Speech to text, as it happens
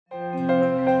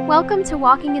Welcome to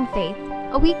Walking in Faith,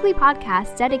 a weekly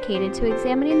podcast dedicated to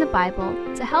examining the Bible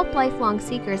to help lifelong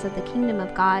seekers of the kingdom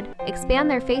of God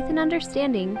expand their faith and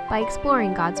understanding by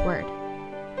exploring God's Word.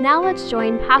 Now let's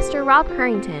join Pastor Rob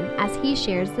Harrington as he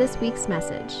shares this week's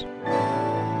message.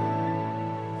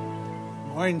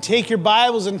 All right, take your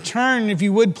Bibles and turn, if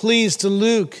you would please, to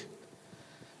Luke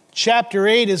chapter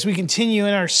 8 as we continue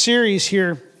in our series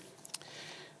here.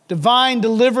 Divine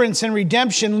deliverance and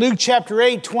redemption, Luke chapter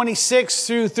 8, 26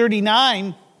 through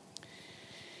 39.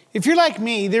 If you're like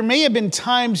me, there may have been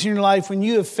times in your life when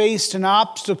you have faced an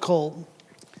obstacle.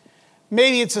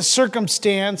 Maybe it's a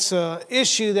circumstance, an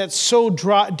issue that's so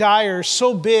dire,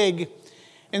 so big,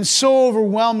 and so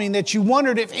overwhelming that you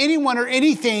wondered if anyone or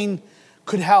anything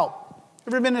could help.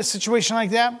 Ever been in a situation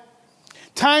like that?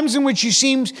 Times in which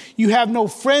you have no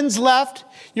friends left,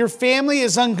 your family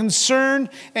is unconcerned,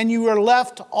 and you are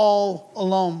left all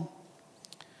alone.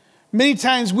 Many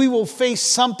times we will face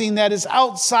something that is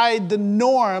outside the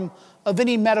norm of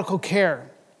any medical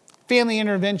care, family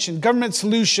intervention, government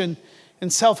solution,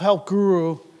 and self-help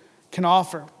guru can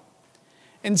offer.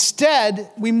 Instead,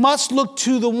 we must look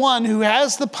to the one who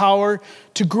has the power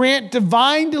to grant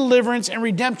divine deliverance and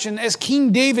redemption. As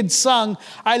King David sung,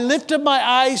 I lift up my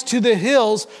eyes to the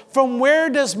hills. From where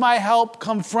does my help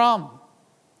come from?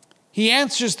 He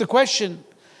answers the question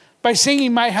by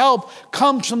singing, my help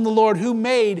comes from the Lord who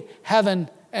made heaven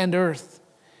and earth.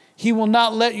 He will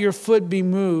not let your foot be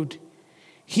moved.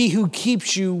 He who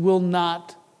keeps you will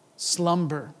not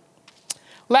slumber.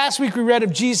 Last week we read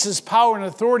of Jesus' power and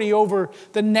authority over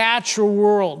the natural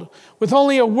world. With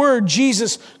only a word,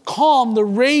 Jesus calmed the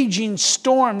raging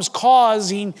storms,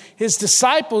 causing his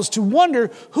disciples to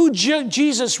wonder who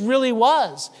Jesus really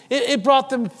was. It brought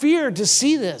them fear to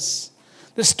see this.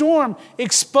 The storm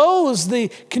exposed the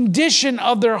condition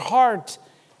of their heart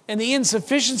and the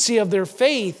insufficiency of their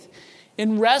faith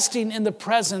in resting in the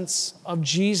presence of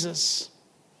Jesus.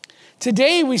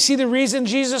 Today, we see the reason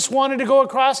Jesus wanted to go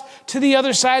across to the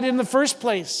other side in the first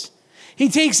place. He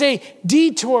takes a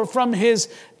detour from his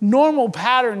normal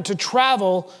pattern to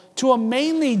travel to a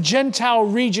mainly Gentile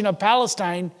region of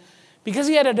Palestine because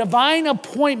he had a divine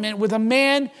appointment with a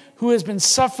man who has been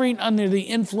suffering under the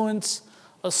influence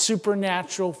of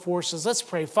supernatural forces. Let's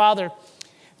pray. Father,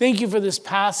 thank you for this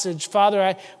passage. Father,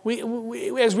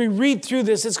 as we read through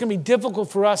this, it's going to be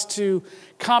difficult for us to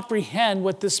comprehend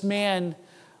what this man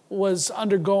was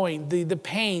undergoing, the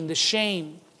pain, the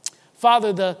shame.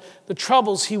 Father, the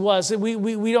troubles he was.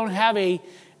 We don't have a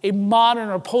modern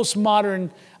or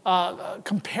postmodern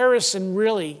comparison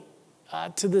really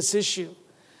to this issue.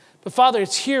 But Father,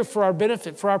 it's here for our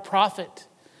benefit, for our profit,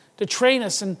 to train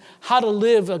us in how to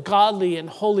live a godly and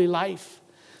holy life.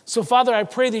 So Father, I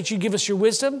pray that you give us your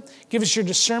wisdom, give us your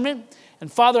discernment.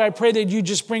 And Father, I pray that you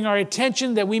just bring our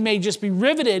attention, that we may just be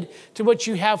riveted to what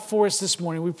you have for us this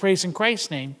morning. We praise in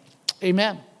Christ's name.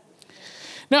 Amen.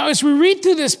 Now, as we read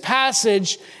through this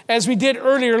passage, as we did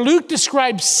earlier, Luke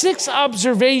describes 6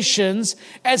 observations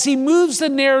as he moves the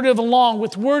narrative along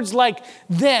with words like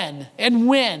then and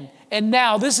when and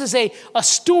now. This is a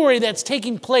story that's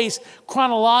taking place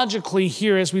chronologically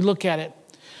here as we look at it.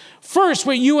 First,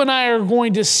 what you and I are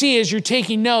going to see as you're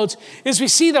taking notes is we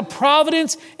see the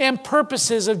providence and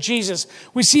purposes of Jesus.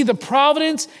 We see the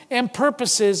providence and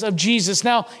purposes of Jesus.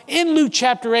 Now, in Luke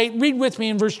chapter 8, read with me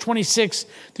in verse 26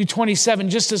 through 27,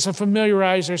 just as to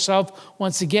familiarize ourselves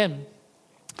once again.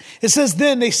 It says,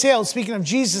 then they sailed, speaking of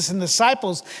Jesus and the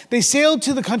disciples, they sailed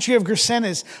to the country of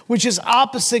Gergeses, which is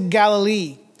opposite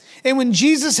Galilee. And when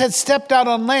Jesus had stepped out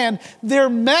on land, there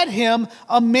met him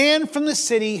a man from the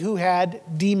city who had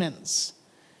demons.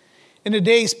 In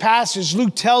today's passage,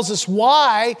 Luke tells us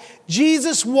why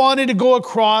Jesus wanted to go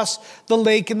across the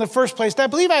lake in the first place. And I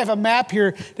believe I have a map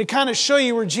here to kind of show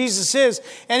you where Jesus is.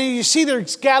 And you see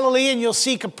there's Galilee, and you'll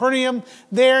see Capernaum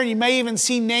there, and you may even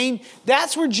see Nain.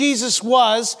 That's where Jesus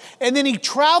was. And then he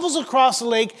travels across the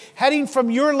lake, heading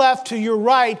from your left to your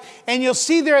right. And you'll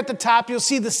see there at the top, you'll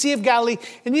see the Sea of Galilee.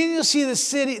 And then you'll see the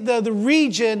city, the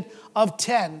region of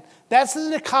 10. That's the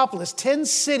Decapolis, 10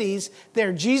 cities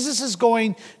there. Jesus is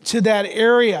going to that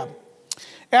area.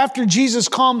 After Jesus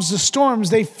calms the storms,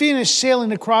 they finish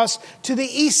sailing across to the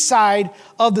east side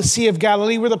of the Sea of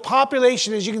Galilee, where the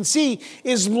population, as you can see,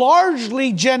 is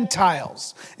largely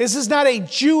Gentiles. This is not a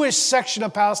Jewish section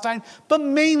of Palestine, but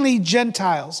mainly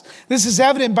Gentiles. This is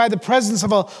evident by the presence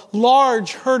of a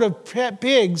large herd of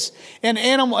pigs, an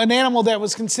animal that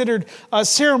was considered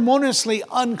ceremoniously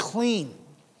unclean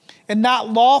and not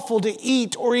lawful to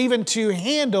eat or even to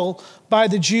handle by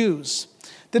the Jews.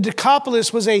 The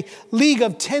Decapolis was a league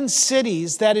of 10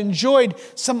 cities that enjoyed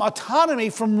some autonomy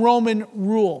from Roman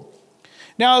rule.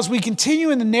 Now, as we continue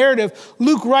in the narrative,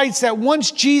 Luke writes that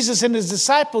once Jesus and his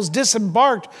disciples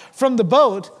disembarked from the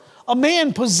boat, a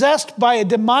man possessed by a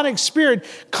demonic spirit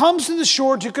comes to the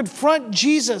shore to confront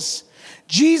Jesus.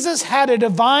 Jesus had a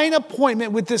divine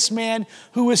appointment with this man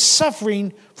who was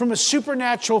suffering from a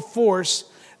supernatural force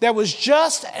that was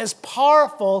just as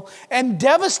powerful and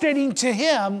devastating to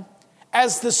him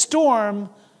as the storm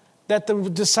that the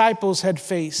disciples had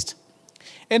faced.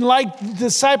 And like the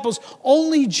disciples,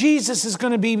 only Jesus is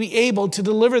going to be able to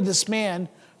deliver this man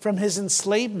from his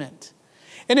enslavement.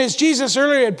 And as Jesus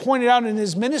earlier had pointed out in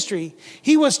his ministry,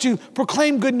 he was to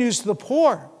proclaim good news to the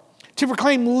poor, to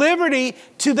proclaim liberty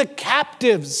to the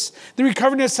captives, the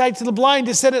recovering of sight to the blind,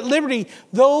 to set at liberty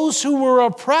those who were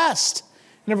oppressed,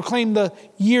 and to proclaim the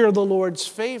year of the Lord's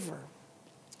favor.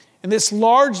 In this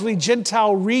largely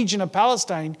Gentile region of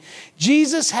Palestine,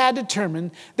 Jesus had determined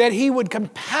that he would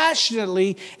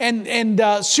compassionately and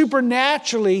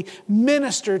supernaturally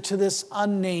minister to this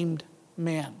unnamed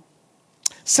man.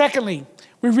 Secondly,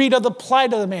 we read of the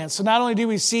plight of the man. So not only do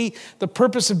we see the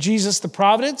purpose of Jesus, the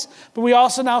providence, but we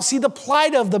also now see the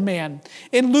plight of the man.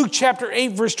 In Luke chapter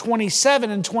 8, verse 27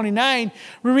 and 29,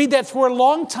 we read that for a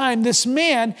long time this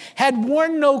man had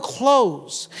worn no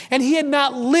clothes, and he had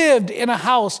not lived in a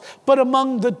house, but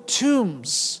among the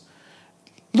tombs.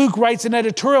 Luke writes an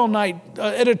editorial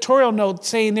note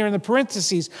saying there in the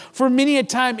parentheses, for many a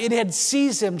time it had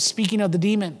seized him, speaking of the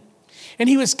demon. And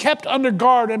he was kept under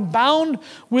guard and bound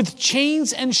with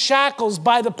chains and shackles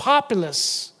by the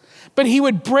populace. But he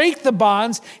would break the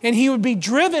bonds and he would be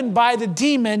driven by the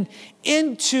demon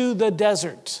into the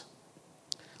desert.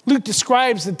 Luke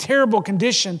describes the terrible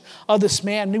condition of this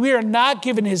man. We are not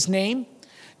given his name,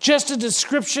 just a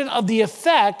description of the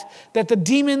effect that the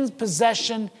demon's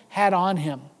possession had on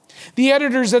him. The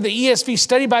editors of the ESV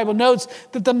Study Bible notes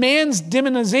that the man's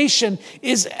demonization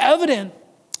is evident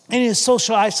in his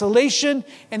social isolation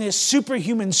and his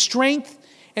superhuman strength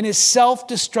and his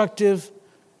self-destructive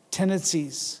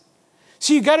tendencies.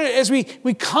 So you got to, as we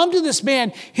come to this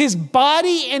man, his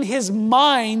body and his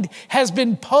mind has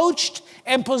been poached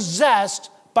and possessed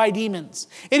by demons.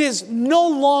 It is no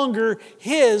longer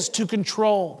his to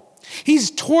control. He's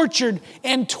tortured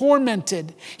and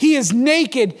tormented. He is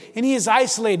naked and he is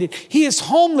isolated. He is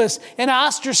homeless and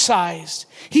ostracized.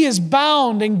 He is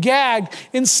bound and gagged,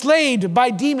 enslaved by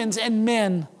demons and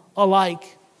men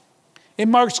alike.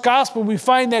 In Mark's gospel, we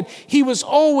find that he was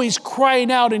always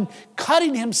crying out and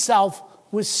cutting himself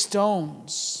with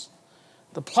stones.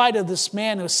 The plight of this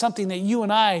man was something that you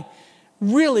and I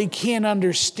really can't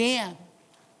understand.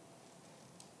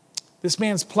 This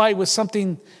man's plight was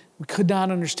something we could not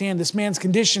understand. This man's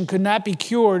condition could not be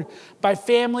cured by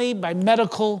family, by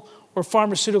medical, or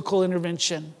pharmaceutical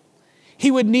intervention.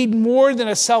 He would need more than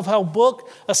a self-help book,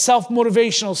 a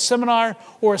self-motivational seminar,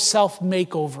 or a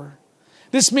self-makeover.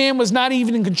 This man was not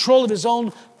even in control of his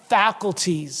own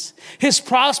faculties. His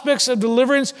prospects of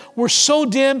deliverance were so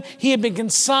dim, he had been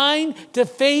consigned to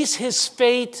face his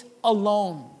fate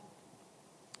alone.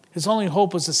 His only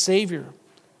hope was a Savior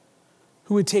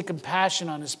who would take compassion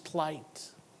on his plight.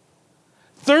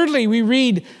 Thirdly, we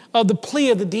read of the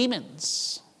plea of the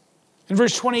demons. In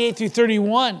verse 28 through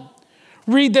 31,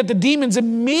 read that the demons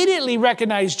immediately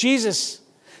recognized Jesus.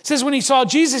 It says, when he saw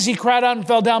Jesus, he cried out and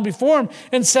fell down before him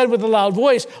and said with a loud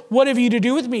voice, "What have you to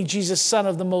do with me, Jesus, Son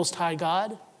of the Most High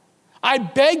God? I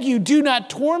beg you, do not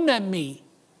torment me."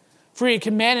 For he had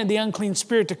commanded the unclean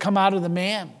spirit to come out of the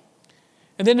man.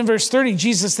 And then in verse 30,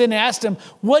 Jesus then asked him,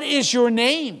 "What is your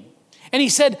name?" And he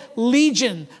said,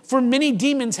 "Legion," for many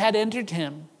demons had entered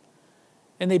him.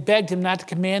 And they begged him not to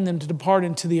command them to depart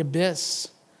into the abyss.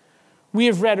 We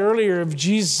have read earlier of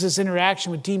Jesus'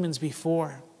 interaction with demons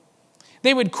before.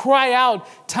 They would cry out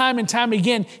time and time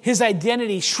again his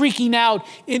identity, shrieking out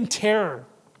in terror,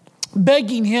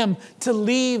 begging him to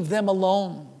leave them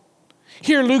alone.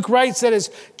 Here Luke writes that as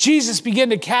Jesus began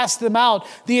to cast them out,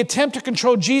 the attempt to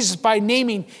control Jesus by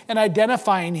naming and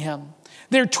identifying him.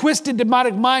 Their twisted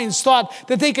demonic minds thought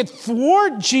that they could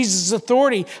thwart Jesus'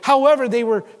 authority. However, they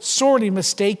were sorely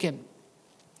mistaken.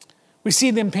 We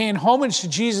see them paying homage to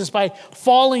Jesus by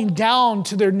falling down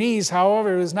to their knees.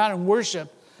 However, it was not in worship,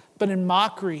 but in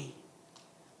mockery.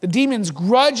 The demons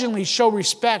grudgingly show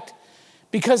respect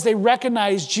because they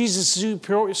recognize Jesus'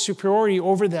 superiority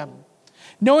over them.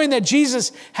 Knowing that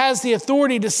Jesus has the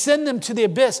authority to send them to the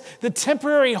abyss, the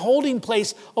temporary holding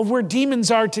place of where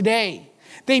demons are today.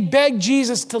 They beg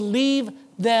Jesus to leave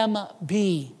them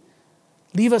be.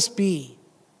 Leave us be.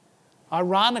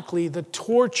 Ironically, the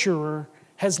torturer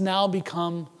has now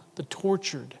become the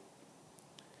tortured.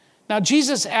 Now,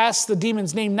 Jesus asked the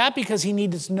demon's name not because he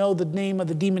needed to know the name of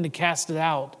the demon to cast it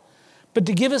out, but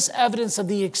to give us evidence of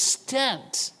the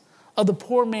extent of the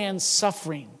poor man's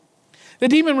suffering. The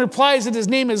demon replies that his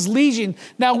name is Legion.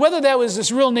 Now, whether that was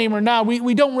his real name or not,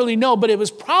 we don't really know, but it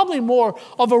was probably more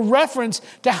of a reference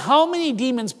to how many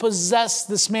demons possessed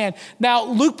this man. Now,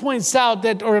 Luke points out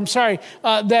that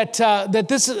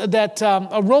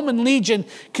a Roman legion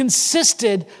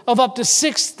consisted of up to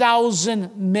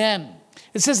 6,000 men.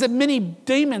 It says that many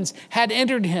demons had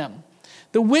entered him.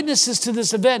 The witnesses to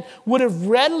this event would have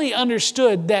readily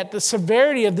understood that the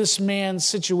severity of this man's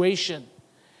situation.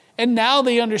 And now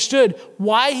they understood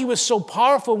why he was so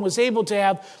powerful and was able to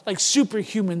have like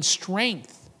superhuman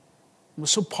strength. He was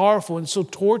so powerful and so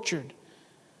tortured.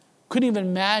 Couldn't even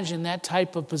imagine that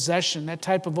type of possession, that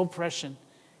type of oppression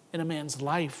in a man's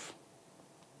life.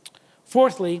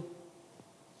 Fourthly,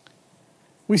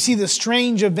 we see the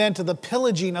strange event of the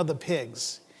pillaging of the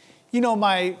pigs. You know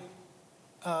my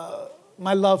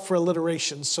love for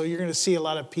alliteration, so you're going to see a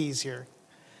lot of P's here.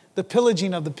 The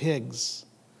pillaging of the pigs.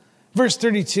 Verse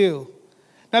 32,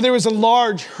 now there was a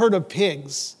large herd of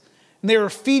pigs, and they were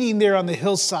feeding there on the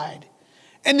hillside.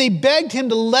 And they begged him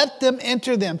to let them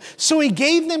enter them. So he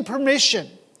gave them permission.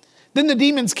 Then the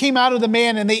demons came out of the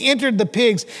man, and they entered the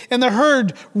pigs, and the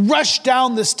herd rushed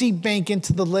down the steep bank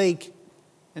into the lake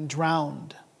and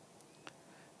drowned.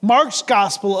 Mark's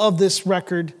gospel of this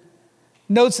record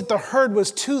notes that the herd was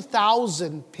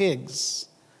 2,000 pigs,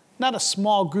 not a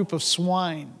small group of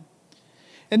swine.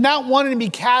 And not wanting to be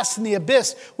cast in the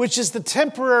abyss, which is the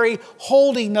temporary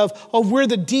holding of where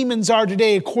the demons are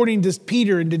today, according to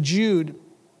Peter and to Jude.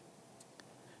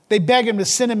 They beg him to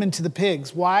send him into the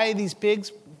pigs. Why these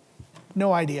pigs?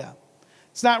 No idea.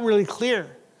 It's not really clear.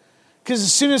 Because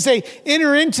as soon as they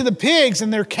enter into the pigs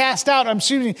and they're cast out, as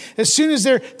soon as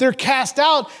they're cast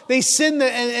out, they send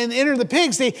and enter the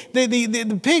pigs.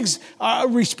 The pigs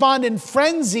respond in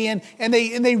frenzy and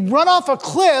they run off a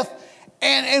cliff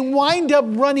and wind up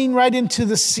running right into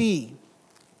the sea.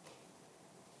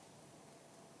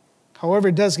 However,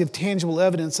 it does give tangible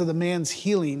evidence of the man's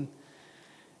healing,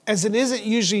 as it isn't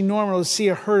usually normal to see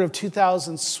a herd of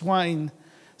 2,000 swine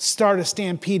start a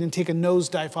stampede and take a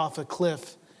nosedive off a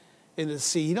cliff into the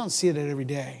sea. You don't see it every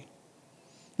day.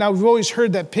 Now, we've always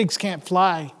heard that pigs can't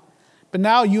fly, but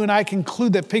now you and I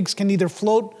conclude that pigs can neither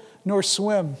float nor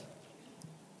swim.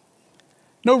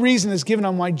 No reason is given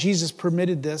on why Jesus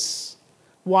permitted this,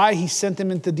 why he sent them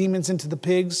into demons into the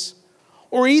pigs,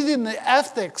 or even the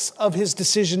ethics of his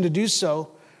decision to do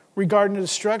so regarding the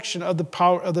destruction of the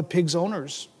power of the pigs'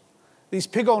 owners. These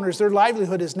pig owners, their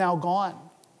livelihood is now gone.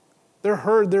 Their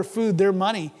herd, their food, their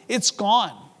money, it's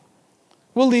gone.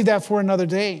 We'll leave that for another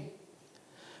day.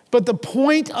 But the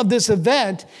point of this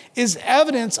event is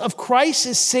evidence of Christ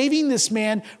is saving this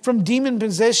man from demon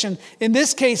possession. In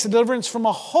this case, a deliverance from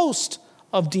a host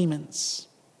of demons.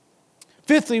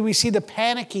 Fifthly, we see the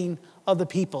panicking of the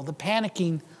people. The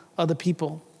panicking of the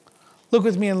people. Look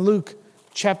with me in Luke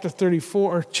chapter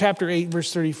 34, or chapter 8,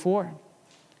 verse 34.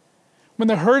 When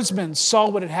the herdsmen saw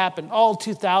what had happened, all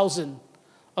 2,000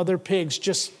 of their pigs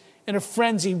just in a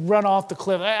frenzy run off the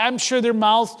cliff. I'm sure their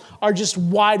mouths are just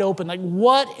wide open. Like,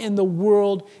 what in the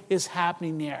world is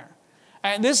happening there?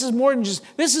 And this is more than just,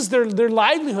 this is their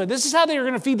livelihood. This is how they are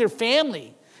going to feed their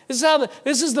family.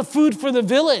 This is the food for the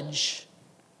village.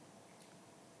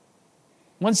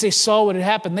 Once they saw what had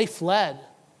happened, they fled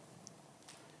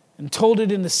and told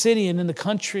it in the city and in the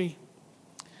country.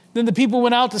 Then the people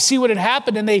went out to see what had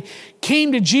happened, and they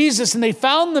came to Jesus, and they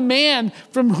found the man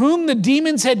from whom the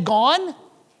demons had gone.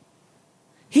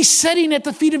 He's sitting at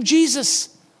the feet of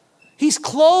Jesus. He's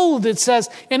clothed, it says,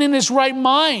 and in his right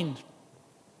mind.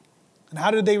 And how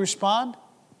did they respond?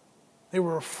 They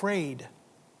were afraid.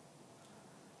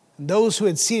 And those who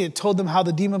had seen it told them how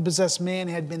the demon-possessed man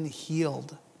had been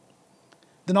healed.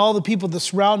 Then all the people of the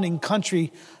surrounding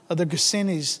country of the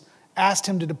Gerasenes asked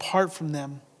him to depart from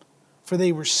them, for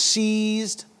they were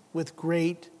seized with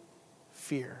great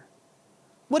fear.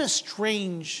 What a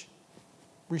strange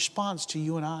response to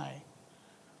you and I.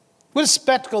 What a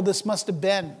spectacle this must have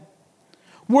been.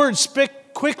 Word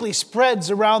quickly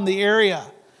spreads around the area.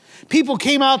 People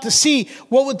came out to see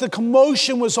what the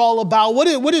commotion was all about.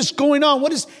 What is going on?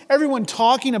 What is everyone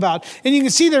talking about? And you can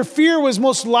see their fear was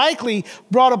most likely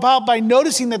brought about by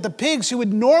noticing that the pigs who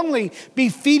would normally be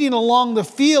feeding along the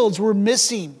fields were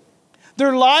missing.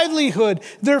 Their livelihood,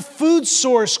 their food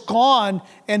source gone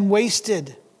and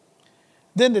wasted.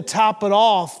 Then to top it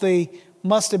off, they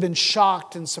must have been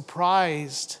shocked and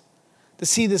surprised to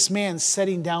see this man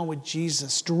sitting down with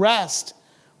Jesus, dressed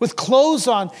with clothes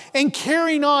on and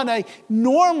carrying on a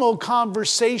normal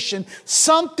conversation.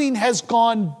 Something has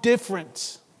gone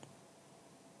different.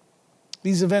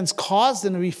 These events caused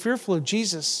them to be fearful of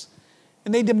Jesus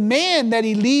and they demand that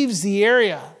he leaves the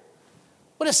area.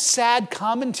 What a sad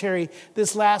commentary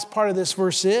this last part of this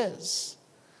verse is.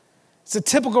 It's a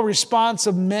typical response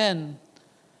of men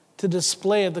to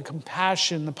display of the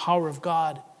compassion, the power of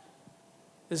God,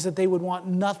 is that they would want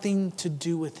nothing to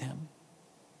do with him.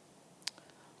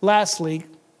 Lastly,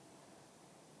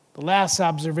 the last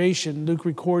observation, Luke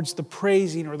records the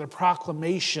praising or the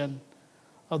proclamation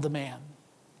of the man.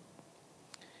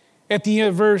 At the end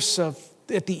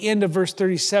of verse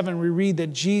 37, we read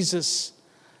that Jesus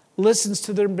listens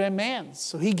to their demands.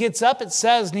 So he gets up, it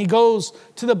says, and he goes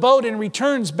to the boat and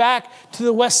returns back to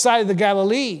the west side of the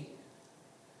Galilee.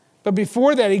 But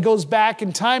before that, he goes back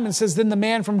in time and says, then the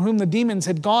man from whom the demons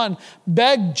had gone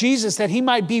begged Jesus that he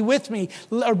might be with me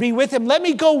or be with him. Let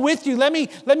me go with you. Let me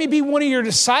be one of your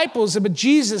disciples. But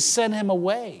Jesus sent him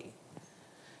away,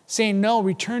 saying, no,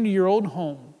 return to your own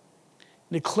home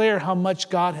and declare how much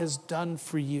God has done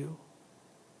for you.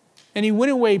 And he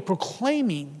went away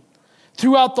proclaiming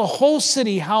throughout the whole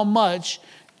city how much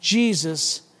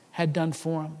Jesus had done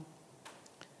for him.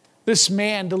 This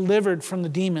man, delivered from the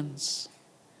demons,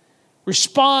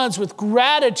 responds with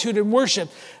gratitude and worship,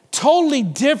 totally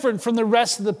different from the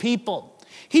rest of the people.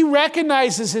 He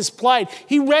recognizes his plight.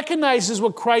 He recognizes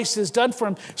what Christ has done for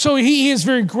him. So he is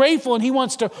very grateful, and he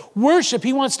wants to worship.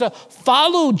 He wants to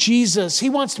follow Jesus. He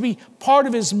wants to be part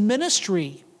of his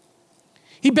ministry.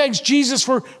 He begs Jesus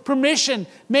for permission.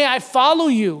 May I follow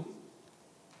you?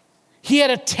 He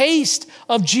had a taste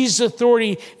of Jesus'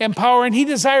 authority and power, and he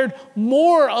desired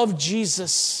more of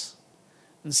Jesus.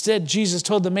 Instead, Jesus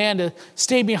told the man to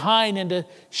stay behind and to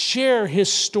share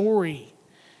his story,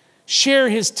 share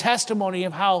his testimony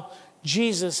of how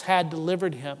Jesus had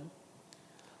delivered him.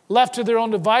 Left to their own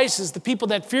devices, the people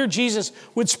that feared Jesus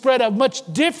would spread a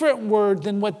much different word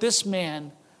than what this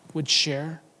man would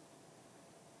share.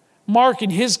 Mark in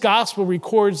his gospel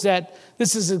records that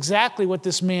this is exactly what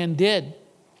this man did.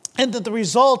 And that the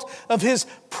result of his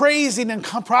praising and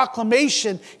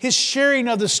proclamation, his sharing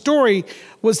of the story,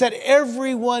 was that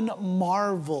everyone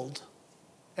marveled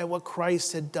at what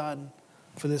Christ had done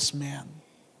for this man.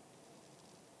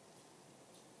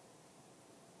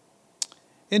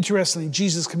 Interestingly,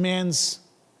 Jesus' commands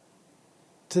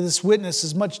to this witness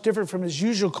is much different from his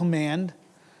usual command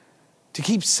to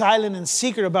keep silent and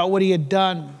secret about what he had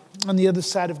done on the other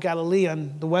side of Galilee,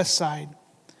 on the west side.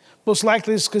 Most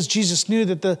likely it's because Jesus knew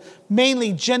that the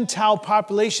mainly Gentile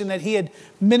population that he had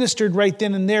ministered right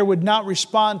then and there would not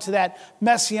respond to that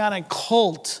messianic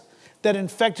cult that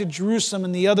infected Jerusalem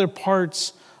and the other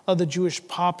parts of the Jewish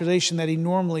population that he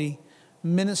normally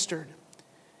ministered.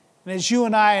 And as you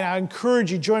and I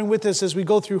encourage you, join with us as we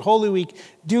go through Holy Week,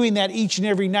 doing that each and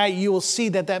every night, you will see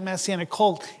that that messianic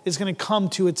cult is going to come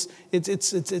to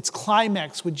its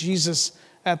climax with Jesus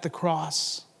at the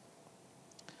cross.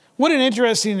 What an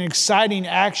interesting and exciting,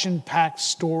 action-packed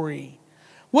story.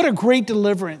 What a great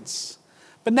deliverance.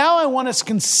 But now I want us to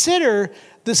consider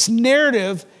this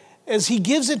narrative as he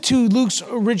gives it to Luke's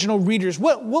original readers.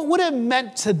 What would it have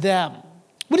meant to them?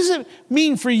 What does it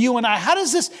mean for you and I? How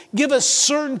does this give us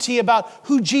certainty about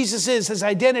who Jesus is, his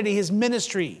identity, his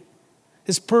ministry,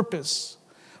 his purpose?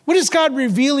 What is God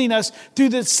revealing us through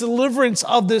this deliverance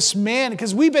of this man?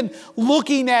 Because we've been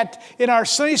looking at in our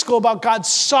Sunday school about God's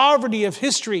sovereignty of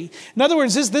history. In other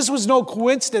words, this was no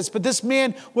coincidence, but this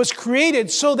man was created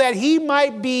so that he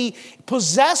might be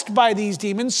possessed by these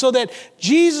demons, so that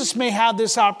Jesus may have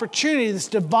this opportunity, this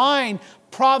divine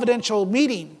providential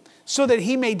meeting, so that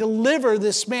he may deliver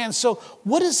this man. So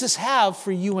what does this have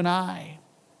for you and I?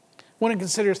 I want to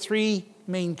consider three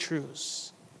main truths.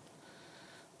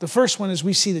 The first one is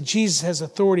we see that Jesus has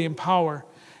authority and power,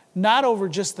 not over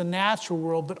just the natural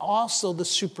world, but also the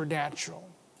supernatural.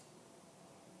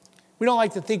 We don't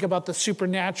like to think about the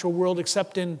supernatural world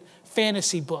except in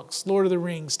fantasy books, Lord of the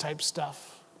Rings type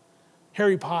stuff,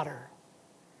 Harry Potter,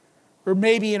 or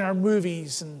maybe in our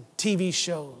movies and TV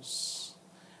shows.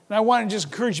 And I want to just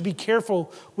encourage you to be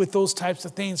careful with those types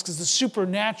of things because the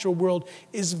supernatural world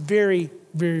is very,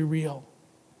 very real.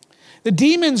 The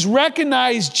demons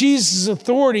recognize Jesus'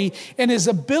 authority and his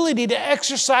ability to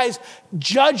exercise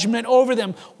judgment over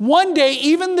them. One day,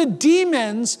 even the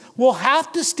demons will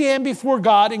have to stand before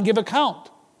God and give account.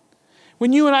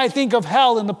 When you and I think of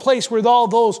hell and the place where all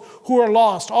those who are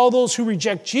lost, all those who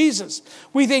reject Jesus,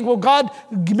 we think, well, God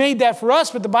made that for us,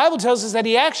 but the Bible tells us that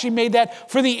he actually made that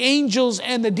for the angels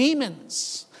and the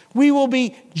demons. We will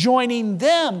be joining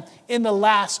them in the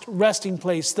last resting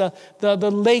place, the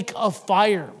lake of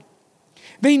fire.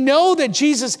 They know that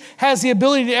Jesus has the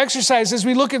ability to exercise. As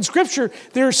we look in Scripture,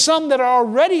 there are some that are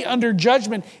already under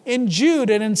judgment in Jude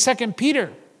and in 2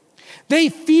 Peter. They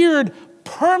feared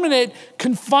permanent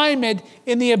confinement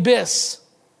in the abyss.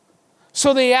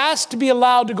 So they asked to be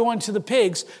allowed to go into the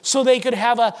pigs so they could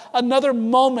have another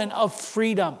moment of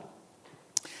freedom.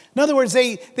 In other words,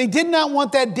 they did not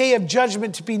want that day of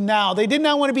judgment to be now. They did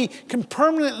not want to be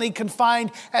permanently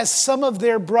confined as some of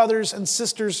their brothers and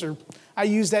sisters, or I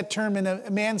use that term in a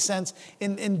man's sense,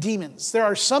 in demons. There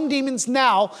are some demons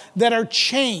now that are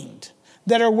chained,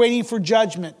 that are waiting for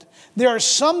judgment. There are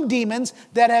some demons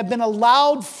that have been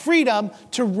allowed freedom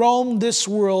to roam this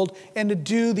world and to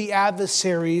do the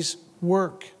adversary's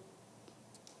work.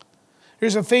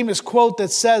 There's a famous quote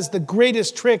that says, the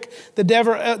greatest trick the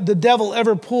devil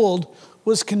ever pulled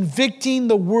was convicting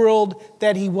the world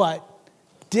that he what?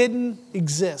 Didn't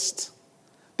exist.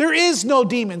 There is no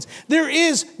demons. There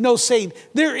is no Satan.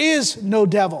 There is no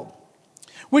devil.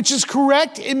 Which is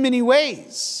correct in many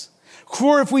ways.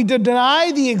 For if we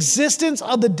deny the existence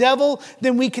of the devil,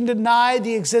 then we can deny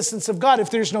the existence of God.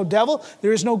 If there's no devil,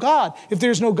 there is no God. If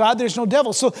there's no God, there's no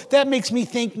devil. So that makes me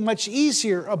think much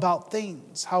easier about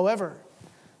things. However,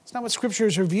 it's not what Scripture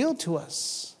has revealed to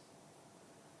us.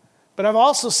 But I've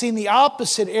also seen the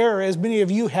opposite error, as many of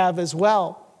you have as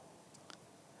well,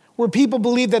 where people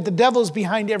believe that the devil is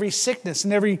behind every sickness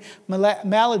and every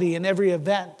malady and every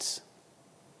event.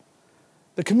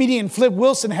 The comedian Flip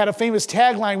Wilson had a famous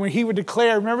tagline where he would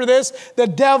declare, remember this? The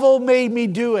devil made me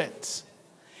do it.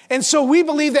 And so we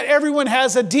believe that everyone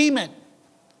has a demon.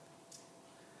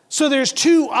 So there's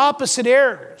two opposite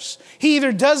errors. He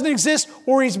either doesn't exist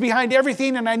or he's behind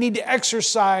everything and I need to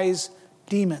exorcise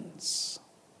demons.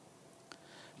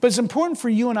 But it's important for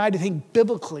you and I to think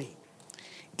biblically,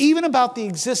 even about the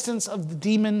existence of the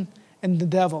demon and the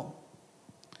devil.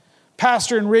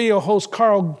 Pastor and radio host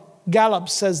Carl Gallup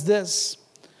says this: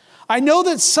 I know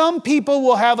that some people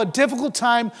will have a difficult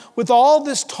time with all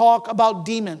this talk about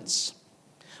demons.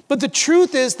 But the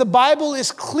truth is, the Bible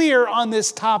is clear on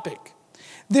this topic.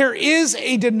 There is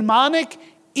a demonic,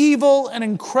 evil, and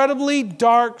incredibly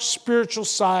dark spiritual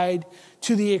side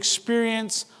to the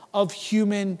experience of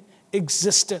human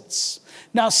existence.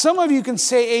 Now, some of you can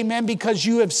say amen because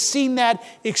you have seen that,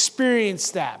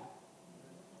 experienced that.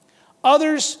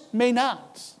 Others may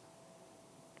not.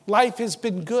 Life has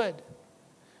been good.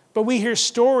 But we hear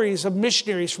stories of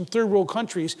missionaries from third world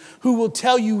countries who will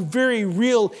tell you very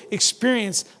real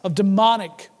experience of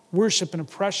demonic worship and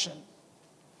oppression.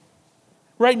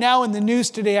 Right now in the news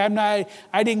today,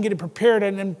 I didn't get it prepared,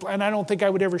 and I don't think I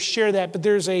would ever share that, but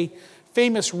there's a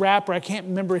famous rapper, I can't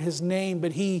remember his name,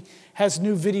 but he has a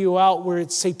new video out where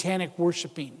it's satanic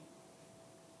worshiping.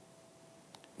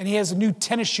 And he has a new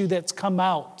tennis shoe that's come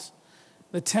out.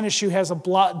 The tennis shoe has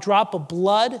a drop of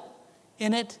blood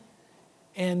in it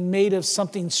and made of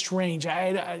something strange.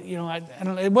 I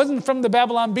don't know. It wasn't from the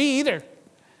Babylon Bee either.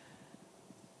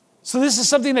 So this is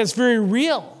something that's very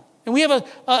real. And we have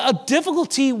a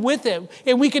difficulty with it.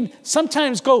 And we can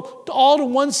sometimes go all to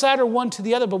one side or one to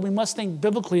the other, but we must think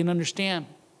biblically and understand.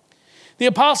 The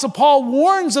Apostle Paul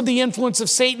warns of the influence of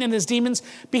Satan and his demons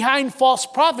behind false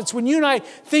prophets. When you and I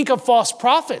think of false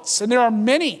prophets, and there are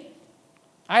many,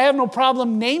 I have no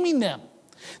problem naming them.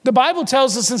 The Bible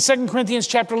tells us in 2 Corinthians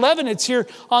chapter 11, it's here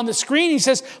on the screen, he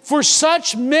says, for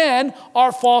such men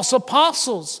are false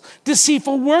apostles,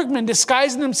 deceitful workmen,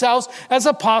 disguising themselves as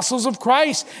apostles of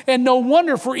Christ. And no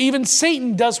wonder, for even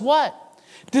Satan does what?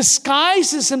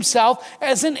 Disguises himself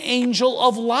as an angel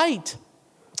of light.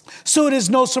 So it is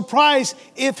no surprise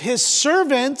if his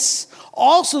servants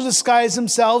also disguise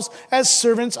themselves as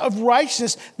servants of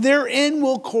righteousness. Their end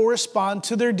will correspond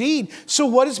to their deed. So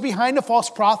what is behind a false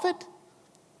prophet?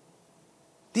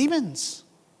 Demons.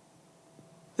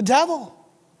 The devil.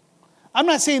 I'm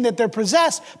not saying that they're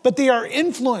possessed, but they are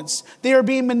influenced. They are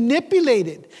being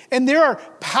manipulated. And there are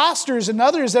pastors and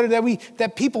others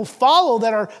that people follow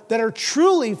that are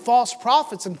truly false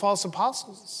prophets and false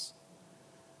apostles.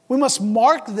 We must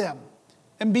mark them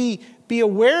and be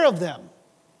aware of them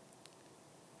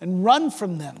and run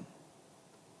from them.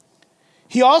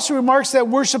 He also remarks that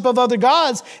worship of other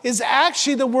gods is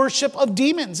actually the worship of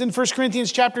demons. In 1 Corinthians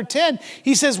chapter 10,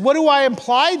 he says, what do I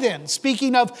imply then?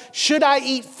 Speaking of, should I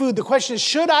eat food? The question is,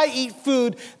 should I eat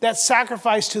food that's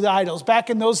sacrificed to the idols? Back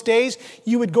in those days,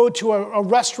 you would go to a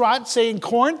restaurant, say in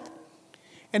Corinth,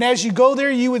 and as you go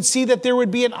there, you would see that there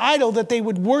would be an idol that they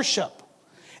would worship.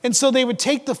 And so they would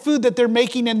take the food that they're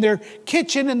making in their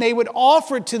kitchen and they would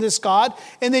offer it to this god.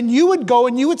 And then you would go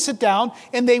and you would sit down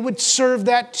and they would serve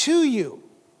that to you.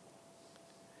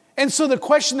 And so the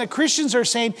question that Christians are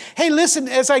saying, hey, listen,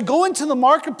 as I go into the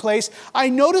marketplace, I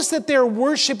notice that they're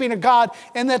worshiping a god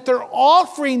and that they're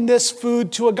offering this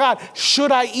food to a god.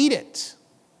 Should I eat it?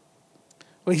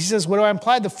 Well, he says, what do I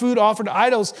imply? The food offered to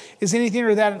idols is anything,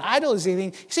 or that an idol is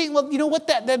anything. He's saying, well, you know what?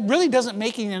 That really doesn't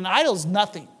make an idol is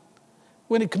nothing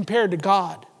when it compared to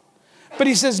God. But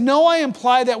he says, no, I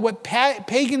imply that what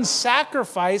pagans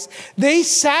sacrifice,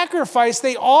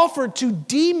 they offer to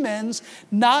demons,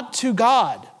 not to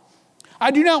God. I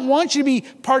do not want you to be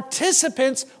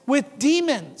participants with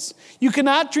demons. You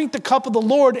cannot drink the cup of the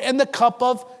Lord and the cup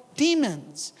of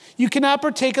demons. You cannot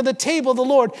partake of the table of the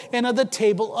Lord and of the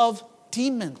table of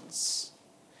demons.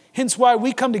 Hence why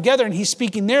we come together, and he's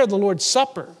speaking there of the Lord's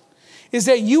Supper, is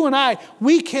that you and I,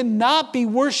 we cannot be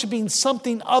worshiping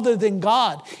something other than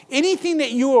God. Anything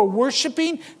that you are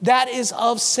worshiping, that is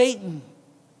of Satan.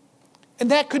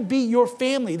 And that could be your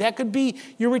family. That could be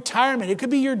your retirement. It could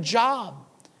be your job.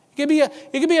 It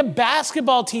could be a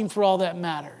basketball team for all that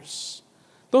matters.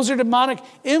 Those are demonic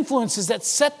influences that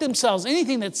set themselves,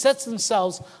 anything that sets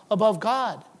themselves above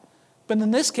God. But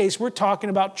in this case, we're talking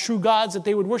about true gods that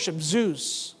they would worship.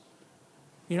 Zeus,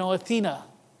 Athena,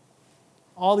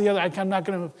 all the other, I'm not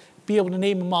going to be able to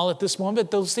name them all at this moment,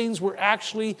 but those things were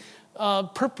actually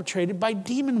perpetrated by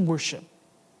demon worship.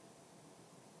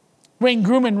 Wayne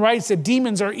Grumman writes that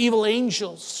demons are evil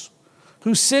angels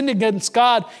who sinned against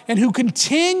God and who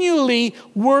continually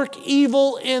work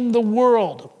evil in the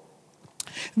world.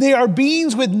 They are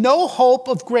beings with no hope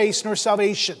of grace nor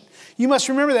salvation. You must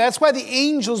remember that. That's why the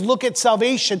angels look at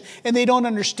salvation and they don't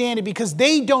understand it, because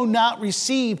they do not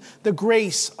receive the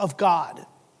grace of God.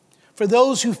 For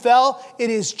those who fell, it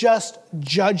is just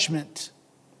judgment.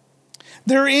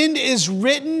 Their end is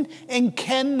written and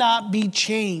cannot be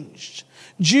changed.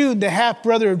 Jude, the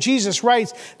half-brother of Jesus,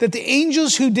 writes that the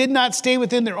angels who did not stay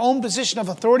within their own position of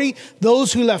authority,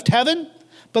 those who left heaven,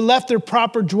 but left their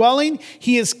proper dwelling,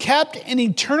 he is kept in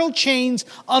eternal chains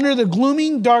under the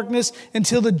glooming darkness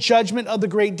until the judgment of the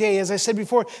great day. As I said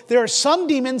before, there are some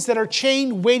demons that are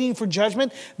chained waiting for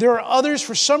judgment. There are others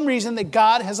for some reason that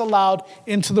God has allowed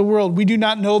into the world. We do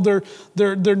not know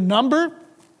their number.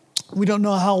 We don't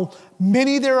know how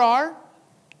many there are,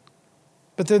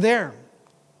 but they're there.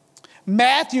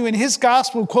 Matthew in his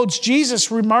gospel quotes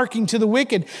Jesus remarking to the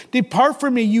wicked, "Depart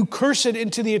from me, you cursed,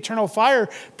 into the eternal fire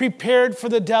prepared for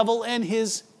the devil and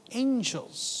his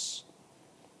angels."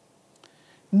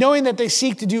 Knowing that they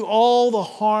seek to do all the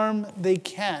harm they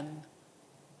can,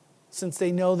 since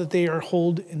they know that they are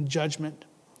held in judgment.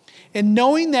 And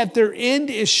knowing that their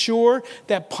end is sure,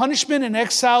 that punishment and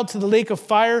exile to the lake of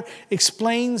fire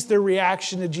explains their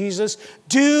reaction to Jesus.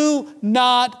 Do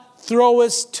not throw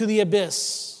us to the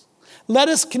abyss. Let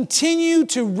us continue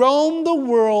to roam the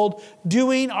world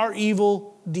doing our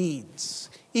evil deeds.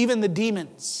 Even the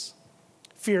demons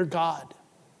fear God,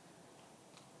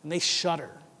 and they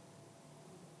shudder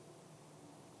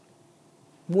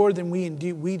more than we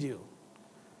do.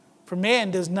 For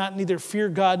man does not neither fear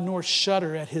God nor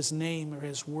shudder at his name or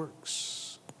his works.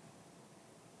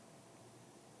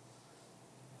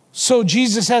 So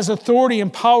Jesus has authority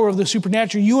and power of the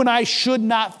supernatural. You and I should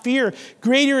not fear.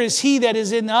 Greater is he that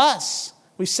is in us.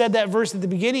 We said that verse at the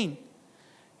beginning.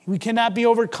 We cannot be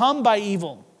overcome by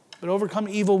evil, but overcome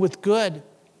evil with good.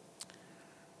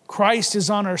 Christ is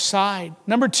on our side.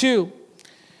 Number 2,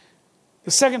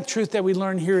 the second truth that we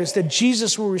learn here is that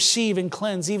Jesus will receive and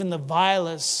cleanse even the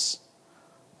vilest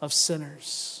of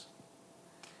sinners.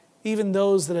 Even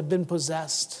those that have been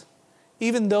possessed.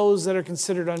 Even those that are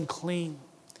considered unclean.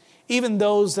 Even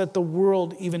those that the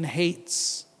world even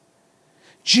hates.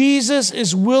 Jesus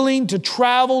is willing to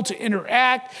travel, to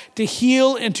interact, to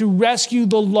heal, and to rescue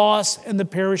the lost and the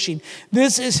perishing.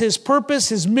 This is his purpose,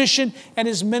 his mission, and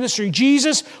his ministry.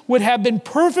 Jesus would have been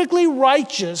perfectly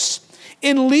righteous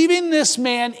in leaving this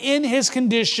man in his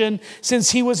condition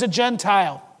since he was a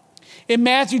Gentile. In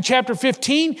Matthew chapter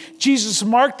 15, Jesus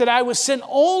marked that I was sent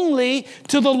only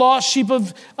to the lost sheep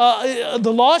of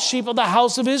the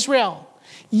house of Israel.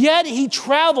 Yet he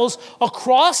travels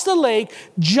across the lake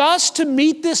just to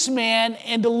meet this man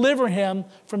and deliver him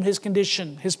from his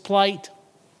condition, his plight.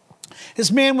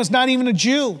 This man was not even a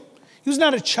Jew. He was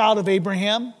not a child of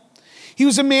Abraham. He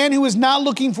was a man who was not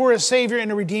looking for a Savior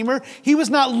and a Redeemer. He was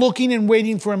not looking and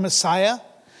waiting for a Messiah.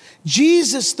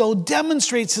 Jesus, though,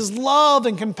 demonstrates his love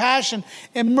and compassion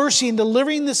and mercy in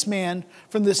delivering this man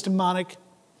from this demonic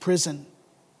prison.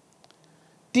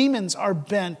 Demons are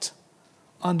bent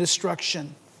on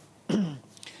destruction.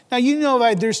 Now, you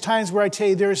know, there's times where I tell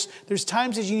you there's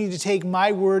times that you need to take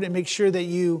my word and make sure that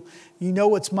you know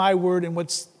what's my word and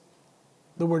what's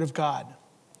the word of God.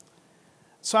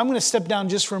 So I'm going to step down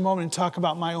just for a moment and talk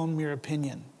about my own mere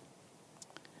opinion.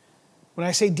 When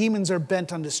I say demons are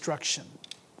bent on destruction,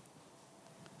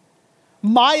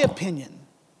 my opinion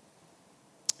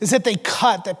is that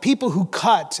that people who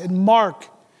cut and mark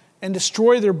and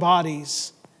destroy their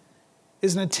bodies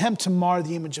is an attempt to mar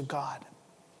the image of God.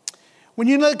 When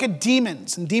you look at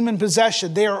demons and demon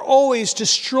possession, they are always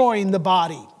destroying the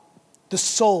body, the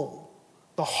soul,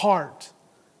 the heart,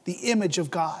 the image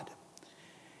of God.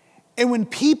 And when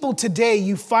people today,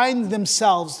 you find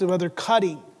themselves whether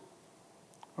cutting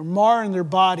or marring their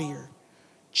body or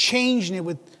changing it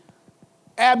with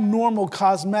abnormal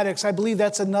cosmetics, I believe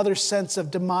that's another sense of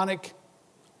demonic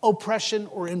oppression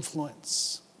or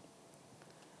influence.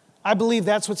 I believe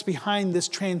that's what's behind this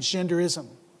transgenderism,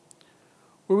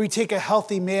 where we take a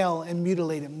healthy male and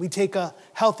mutilate him. We take a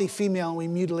healthy female and we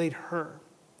mutilate her.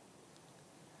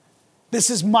 This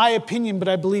is my opinion, but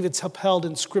I believe it's upheld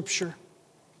in Scripture.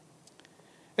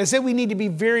 I said we need to be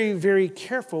very, very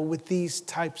careful with these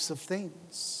types of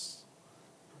things.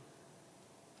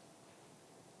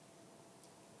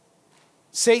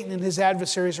 Satan and his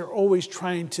adversaries are always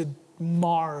trying to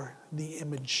mar the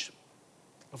image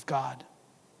of God.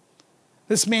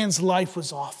 This man's life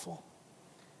was awful.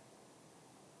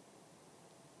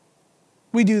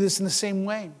 We do this in the same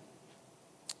way.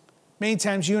 Many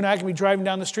times you and I can be driving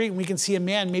down the street and we can see a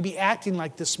man maybe acting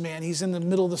like this man. He's in the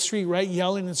middle of the street, right?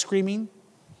 Yelling and screaming.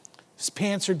 His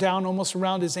pants are down almost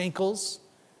around his ankles.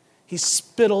 His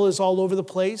spittle is all over the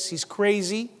place. He's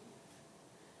crazy.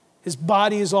 His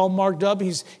body is all marked up.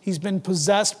 He's been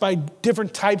possessed by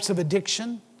different types of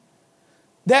addiction.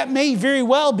 That may very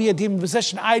well be a demon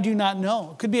possession. I do not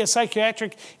know. It could be a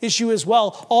psychiatric issue as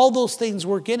well. All those things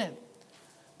work in it.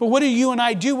 But what do you and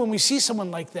I do when we see someone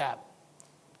like that?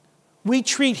 We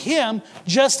treat him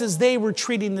just as they were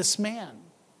treating this man.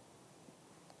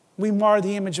 We mar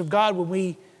the image of God when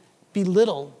we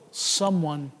belittle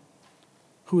someone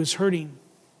who is hurting.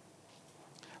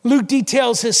 Luke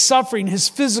details his suffering, his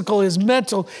physical, his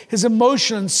mental, his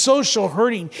emotional and social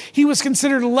hurting. He was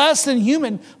considered less than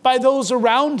human by those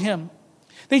around him.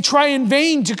 They try in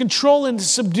vain to control and to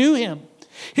subdue him.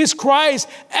 His cries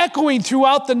echoing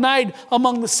throughout the night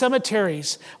among the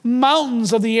cemeteries,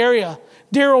 mountains of the area.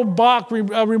 Darrell Bach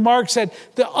remarks that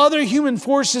the other human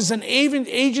forces and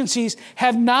agencies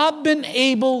have not been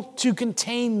able to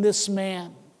contain this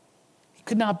man. He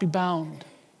could not be bound.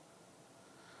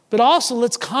 But also,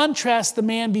 let's contrast the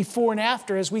man before and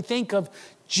after as we think of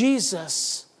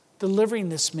Jesus delivering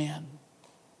this man.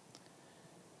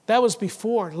 That was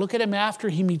before. Look at him after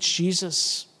he meets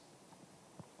Jesus.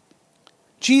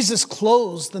 Jesus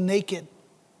clothes the naked.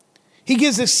 He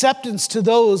gives acceptance to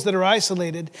those that are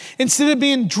isolated. Instead of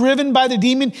being driven by the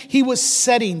demon, he was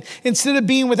setting. Instead of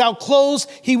being without clothes,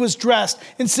 he was dressed.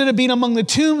 Instead of being among the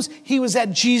tombs, he was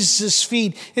at Jesus'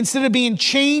 feet. Instead of being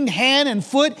chained hand and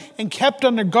foot and kept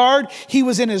under guard, he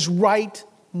was in his right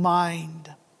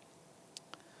mind.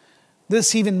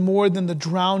 This, even more than the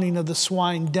drowning of the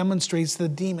swine, demonstrates the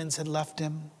demons had left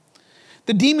him.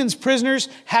 The demons' prisoners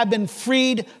have been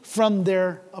freed from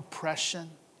their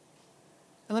oppression.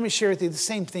 And let me share with you, the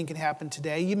same thing can happen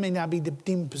today. You may not be the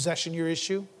demon possession your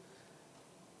issue,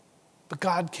 but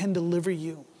God can deliver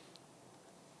you.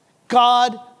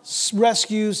 God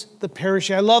rescues the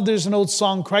perishing. I love there's an old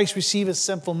song, Christ receiveth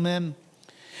sinful men.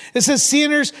 It says,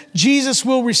 sinners, Jesus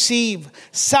will receive.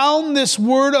 Sound this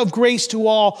word of grace to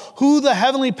all, who the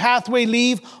heavenly pathway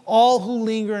leave, all who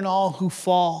linger and all who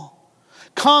fall.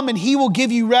 Come and he will give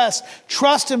you rest.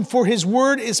 Trust him, for his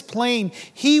word is plain.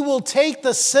 He will take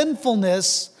the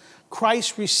sinfulness.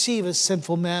 Christ receiveth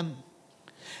sinful men.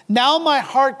 Now my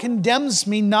heart condemns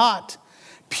me not.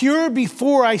 Pure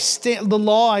before the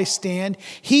law I stand.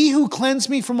 He who cleansed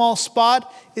me from all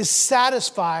spot is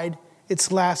satisfied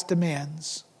its last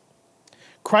demands.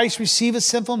 Christ receiveth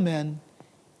sinful men,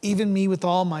 even me with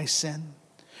all my sin.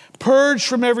 Purged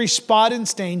from every spot and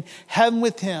stain, heaven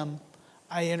with him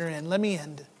I enter in. Let me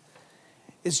end.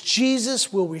 Is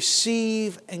Jesus will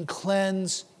receive and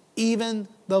cleanse even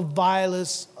the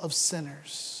vilest of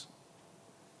sinners,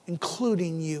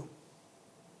 including you,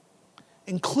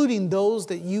 including those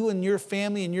that you and your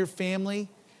family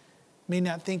may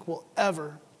not think will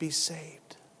ever be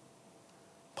saved.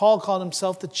 Paul called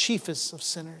himself the chiefest of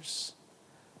sinners.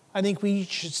 I think we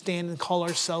should stand and call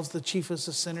ourselves the chiefest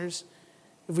of sinners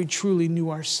if we truly knew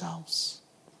ourselves.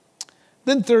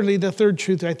 Then thirdly, the third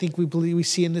truth I think we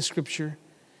see in this scripture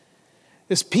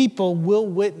is people will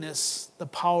witness the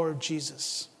power of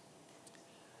Jesus.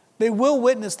 They will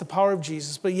witness the power of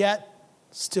Jesus, but yet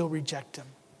still reject him.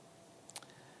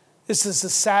 This is the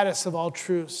saddest of all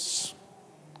truths.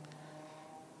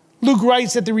 Luke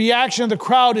writes that the reaction of the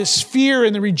crowd is fear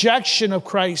and the rejection of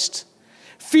Christ.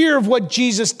 Fear of what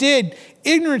Jesus did,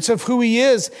 ignorance of who he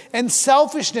is, and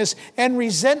selfishness and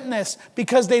resentment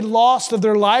because they lost of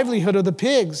their livelihood of the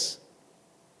pigs.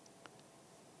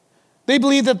 They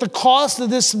believed that the cost of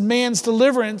this man's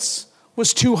deliverance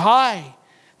was too high.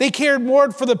 They cared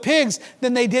more for the pigs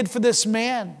than they did for this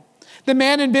man. The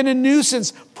man had been a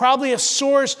nuisance, probably a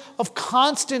source of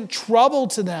constant trouble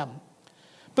to them.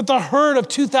 But the herd of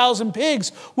 2,000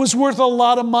 pigs was worth a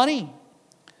lot of money.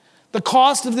 The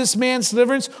cost of this man's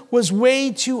deliverance was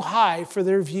way too high for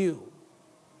their view.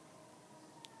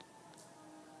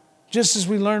 Just as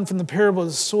we learned from the parable of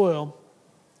the soil,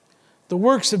 the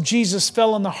works of Jesus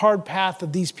fell on the hard path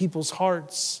of these people's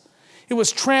hearts. It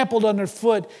was trampled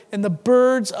underfoot, and the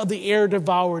birds of the air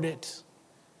devoured it.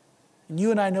 And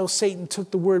you and I know Satan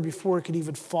took the word before it could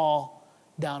even fall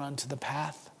down onto the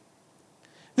path.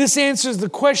 This answers the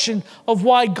question of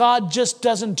why God just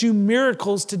doesn't do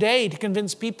miracles today to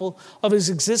convince people of his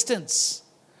existence.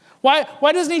 Why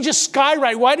doesn't he just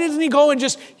skywrite? Why doesn't he go and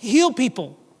just heal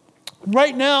people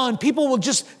right now? And people will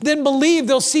just then believe.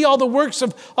 They'll see all the works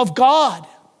of God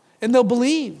and they'll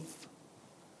believe.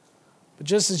 But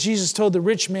just as Jesus told the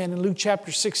rich man in Luke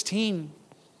chapter 16,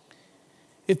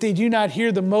 if they do not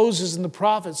hear the Moses and the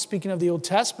prophets, speaking of the Old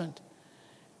Testament,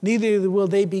 neither will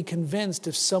they be convinced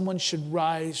if someone should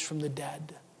rise from the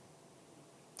dead.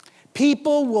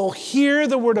 People will hear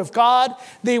the word of God,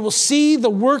 they will see the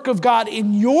work of God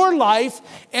in your life,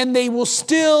 and they will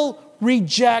still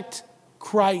reject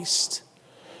Christ.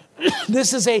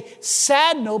 This is a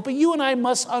sad note, but you and I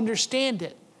must understand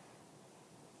it.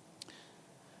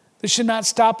 This should not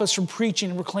stop us from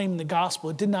preaching and proclaiming the gospel.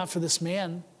 It did not for this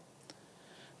man.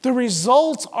 The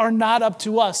results are not up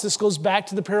to us. This goes back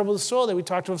to the parable of the soil that we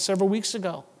talked about several weeks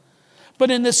ago. But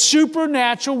in the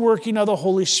supernatural working of the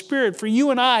Holy Spirit, for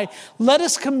you and I, let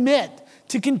us commit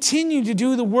to continue to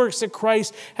do the works that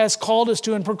Christ has called us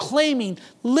to in proclaiming,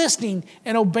 listening,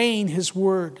 and obeying his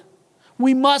word.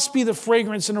 We must be the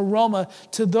fragrance and aroma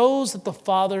to those that the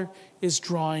Father is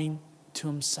drawing to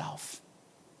himself.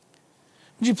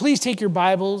 Would you please take your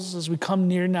Bibles as we come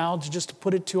near now to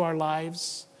put it to our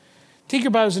lives? Take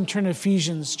your Bibles and turn to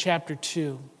Ephesians chapter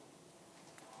 2.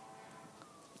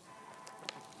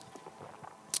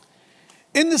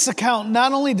 In this account,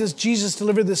 not only does Jesus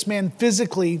deliver this man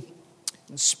physically,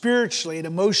 and spiritually, and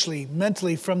emotionally,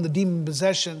 mentally from the demon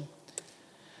possession,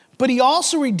 but he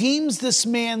also redeems this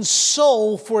man's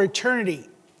soul for eternity.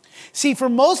 See, for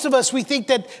most of us, we think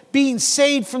that being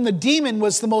saved from the demon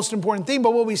was the most important thing,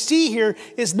 but what we see here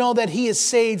is know that he is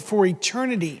saved for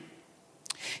eternity.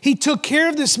 He took care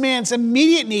of this man's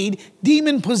immediate need,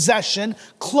 demon possession,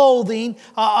 clothing,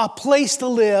 a place to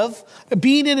live,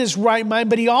 being in his right mind,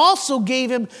 but he also gave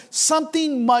him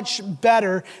something much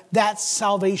better, that's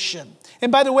salvation.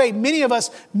 And by the way, many of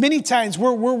us, many times,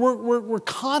 we're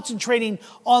concentrating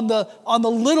on the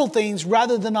little things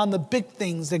rather than on the big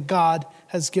things that God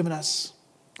has given us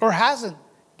or hasn't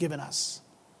given us.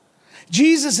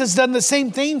 Jesus has done the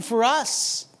same thing for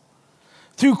us.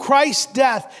 Through Christ's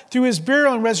death, through his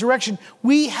burial and resurrection,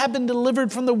 we have been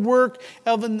delivered from the works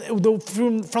and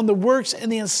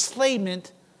the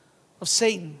enslavement of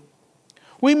Satan.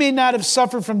 We may not have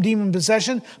suffered from demon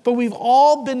possession, but we've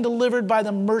all been delivered by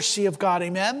the mercy of God.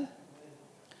 Amen?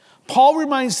 Paul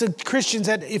reminds the Christians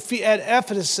at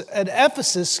Ephesus,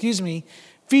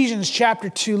 Ephesians chapter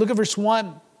 2, look at verse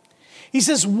 1. He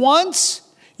says, once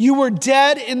you were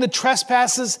dead in the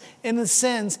trespasses and the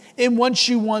sins in which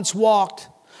you once walked,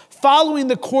 following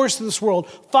the course of this world,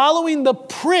 following the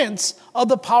prince of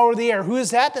the power of the air. Who is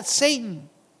that? That's Satan.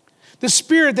 The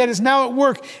spirit that is now at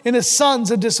work in the sons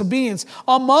of disobedience,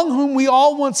 among whom we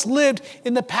all once lived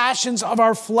in the passions of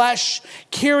our flesh,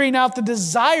 carrying out the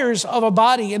desires of a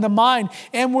body and the mind,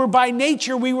 and were by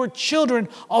nature we were children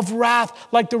of wrath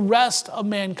like the rest of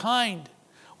mankind.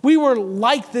 We were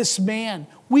like this man.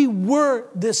 We were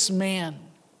this man.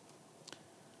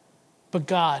 But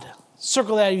God,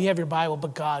 circle that if you have your Bible,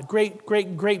 but God. Great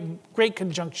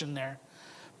conjunction there.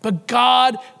 But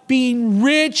God, being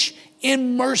rich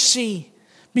in mercy,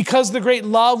 because of the great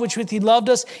love which with he loved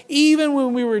us, even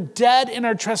when we were dead in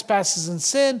our trespasses and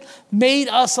sin, made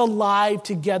us alive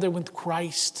together with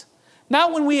Christ.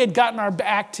 Not when we had gotten our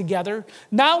act together,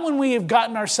 not when we have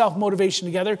gotten our self-motivation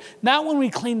together, not when we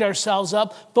cleaned ourselves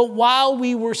up, but while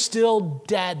we were still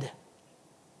dead.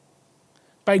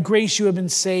 By grace you have been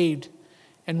saved,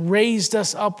 and raised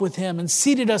us up with him, and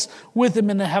seated us with him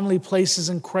in the heavenly places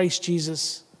in Christ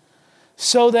Jesus,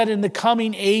 so that in the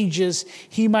coming ages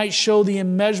he might show the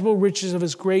immeasurable riches of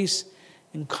his grace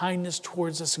and kindness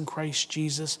towards us in Christ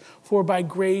Jesus. For by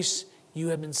grace you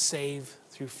have been saved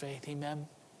through faith. Amen.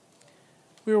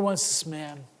 We were once this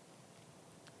man,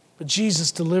 but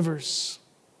Jesus delivers.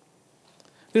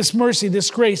 This mercy, this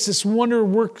grace, this wonder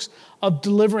works of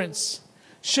deliverance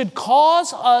should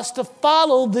cause us to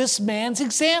follow this man's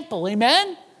example.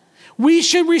 Amen? We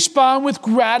should respond with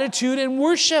gratitude and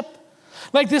worship.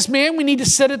 Like this man, we need to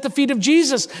sit at the feet of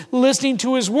Jesus, listening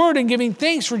to his word and giving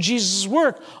thanks for Jesus'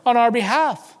 work on our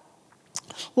behalf.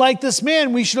 Like this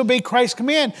man, we should obey Christ's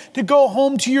command to go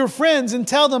home to your friends and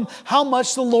tell them how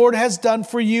much the Lord has done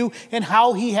for you and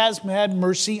how he has had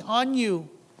mercy on you.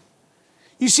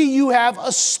 You see, you have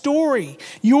a story.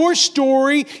 Your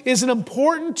story is an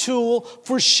important tool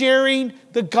for sharing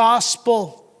the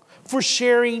gospel, for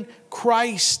sharing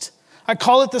Christ. I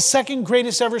call it the second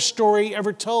greatest ever story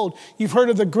ever told. You've heard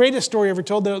of the greatest story ever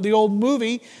told, the old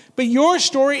movie, but your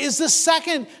story is the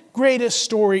second greatest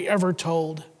story ever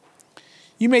told.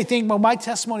 You may think, well, my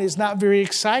testimony is not very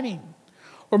exciting,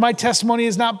 or my testimony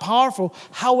is not powerful.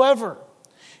 However,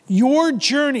 your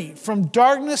journey from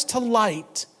darkness to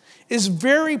light is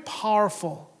very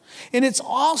powerful, and it's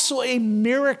also a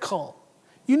miracle.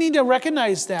 You need to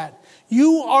recognize that.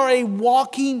 You are a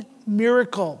walking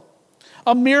miracle.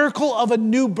 A miracle of a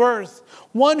new birth.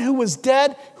 One who was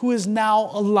dead, who is now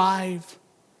alive.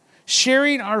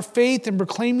 Sharing our faith and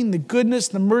proclaiming the goodness,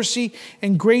 the mercy,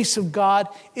 and grace of God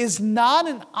is not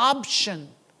an option,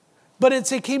 but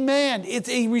it's a command. It's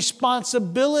a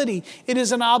responsibility. It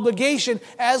is an obligation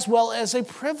as well as a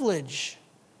privilege.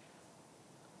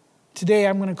 Today,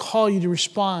 I'm going to call you to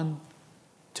respond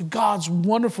to God's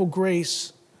wonderful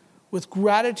grace with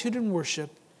gratitude and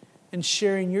worship and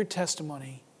sharing your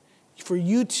testimony. For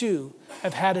you too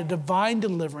have had a divine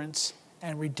deliverance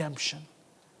and redemption.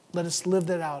 Let us live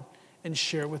that out and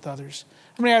share it with others.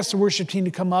 I'm going to ask the worship team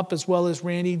to come up as well as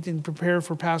Randy and prepare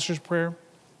for pastor's prayer.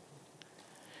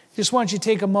 Just want you to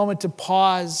take a moment to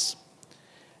pause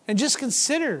and just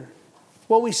consider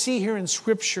what we see here in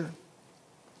Scripture.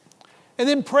 And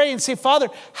then pray and say, Father,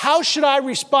 how should I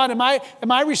respond? Am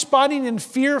I responding in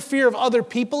fear of other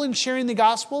people in sharing the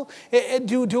gospel?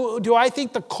 Do I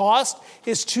think the cost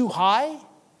is too high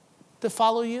to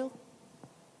follow you?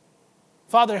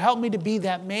 Father, help me to be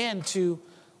that man to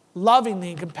lovingly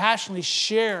and compassionately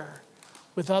share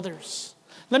with others.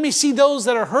 Let me see those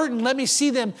that are hurting. Let me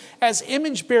see them as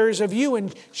image bearers of you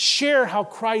and share how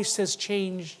Christ has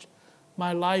changed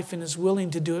my life and is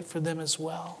willing to do it for them as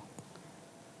well.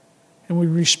 And we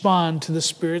respond to the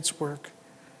Spirit's work.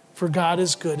 For God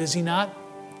is good, is he not?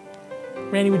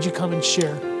 Randy, would you come and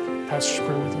share pastor's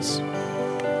prayer with us?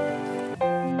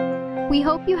 We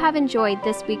hope you have enjoyed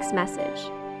this week's message.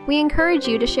 We encourage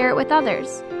you to share it with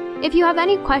others. If you have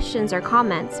any questions or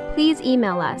comments, please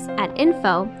email us at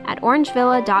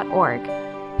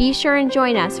info@orangevilla.org. Be sure and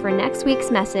join us for next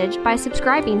week's message by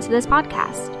subscribing to this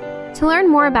podcast. To learn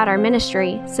more about our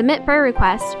ministry, submit prayer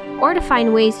requests, or to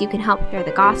find ways you can help share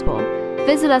the gospel,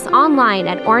 visit us online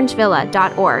at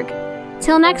orangevilla.org.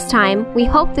 Till next time, we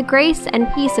hope the grace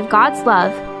and peace of God's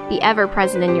love be ever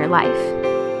present in your life.